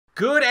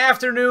Good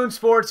afternoon,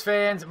 sports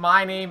fans.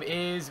 My name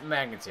is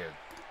Magnitude.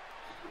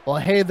 Well,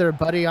 hey there,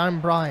 buddy.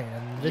 I'm Brian,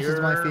 and this is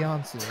my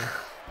fiance.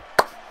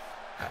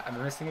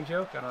 I'm missing a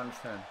joke? I don't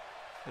understand.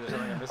 Is there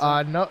something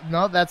I'm missing?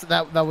 No,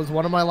 that was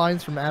one of my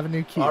lines from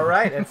Avenue Q. All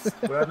right, that's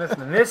what I'm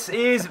missing. This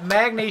is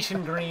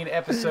TMN Green,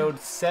 episode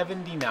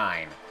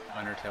 79.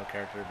 Undertale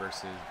character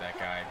versus that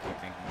guy I keep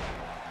thinking of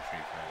the one from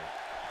Street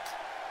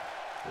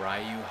Fighter.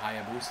 Ryu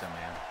Hayabusa,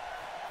 man.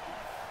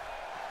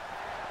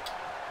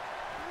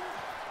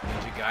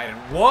 Ninja Gaiden.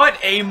 What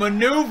a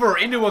maneuver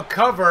into a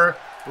cover.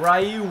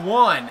 Ryu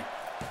 1,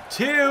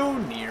 2,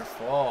 near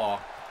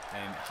fall.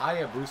 And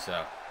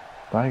Hayabusa.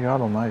 By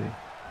God Almighty.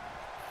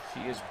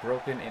 She is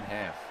broken in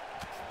half.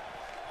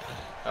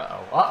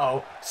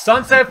 Uh-oh.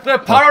 Sunset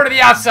flip power to the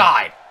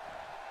outside.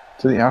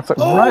 To the outside.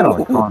 Oh! Right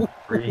on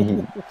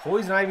concrete.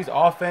 Poison Ivy's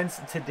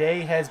offense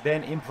today has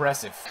been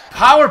impressive.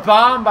 Power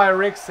bomb by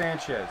Rick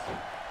Sanchez.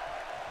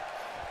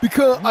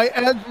 Because I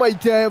asked my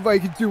dad if I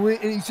could do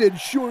it, and he said,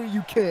 sure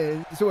you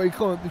can. So I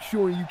call it the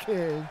sure you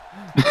can.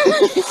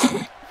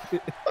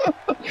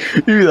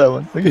 Give me that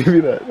one. I'll give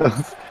you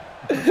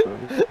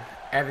that.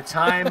 At the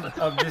time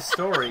of this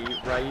story,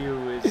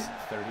 Ryu is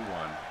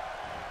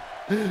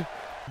 31.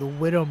 The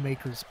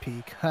Widowmaker's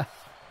peak.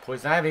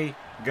 Poison Ivy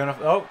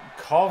gonna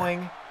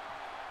calling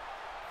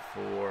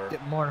for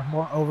Get more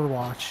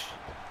Overwatch.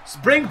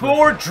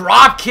 Springboard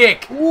drop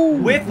kick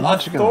with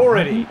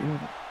authority.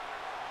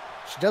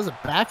 She does a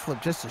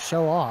backflip just to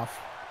show off.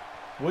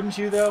 Wouldn't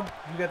you though?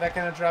 You got that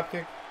kind of drop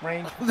kick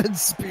range? Then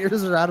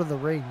spears her out of the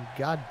ring.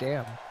 God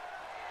damn.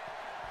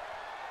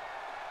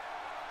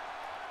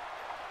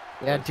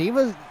 Yeah,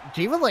 Diva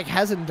like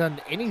hasn't done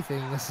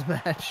anything this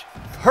match.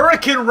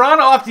 Hurricane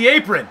run off the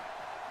apron.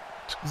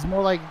 It's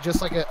more like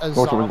just like a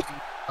zombie,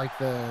 like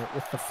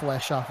with the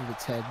flesh off of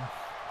its head.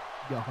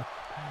 Yeah.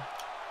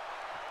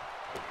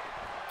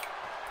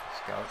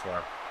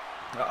 Skeletor.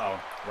 Uh-oh.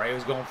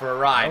 Ryu's going for a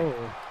ride.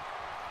 Oh.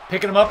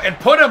 Picking him up and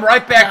put him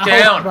right back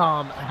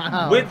down.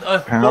 With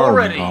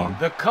authority.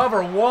 The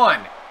cover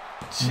 1,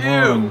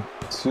 2.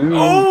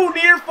 Oh,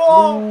 near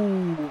fall.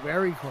 Ooh,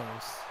 very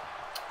close.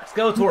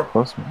 Skeletor.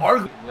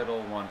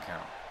 Little 1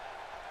 count.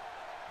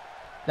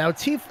 Now,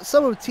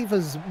 some of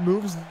Tifa's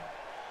moves. It's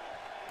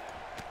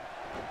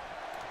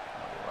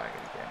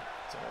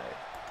all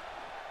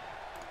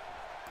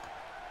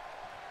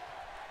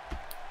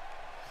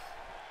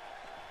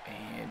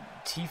right. And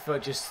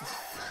Tifa just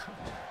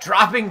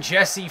dropping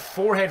Jesse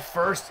forehead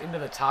first into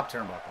the top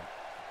turnbuckle.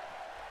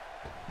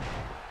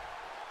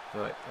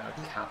 But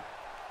count.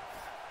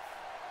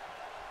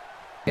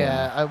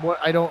 Yeah,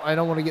 I don't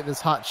want to get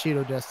this hot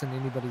Cheeto dust in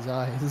anybody's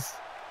eyes.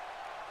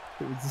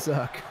 It would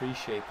suck.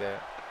 Appreciate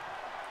that.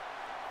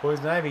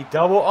 Poison Ivy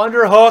double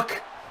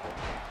underhook.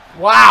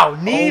 Wow,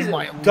 knees,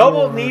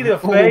 double knee to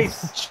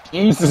face.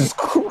 Jesus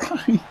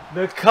Christ.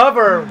 The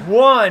cover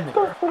 1,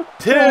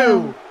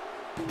 2.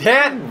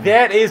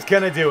 That is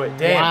gonna do it.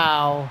 Damn.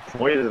 Wow.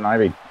 Poison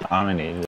Ivy dominated.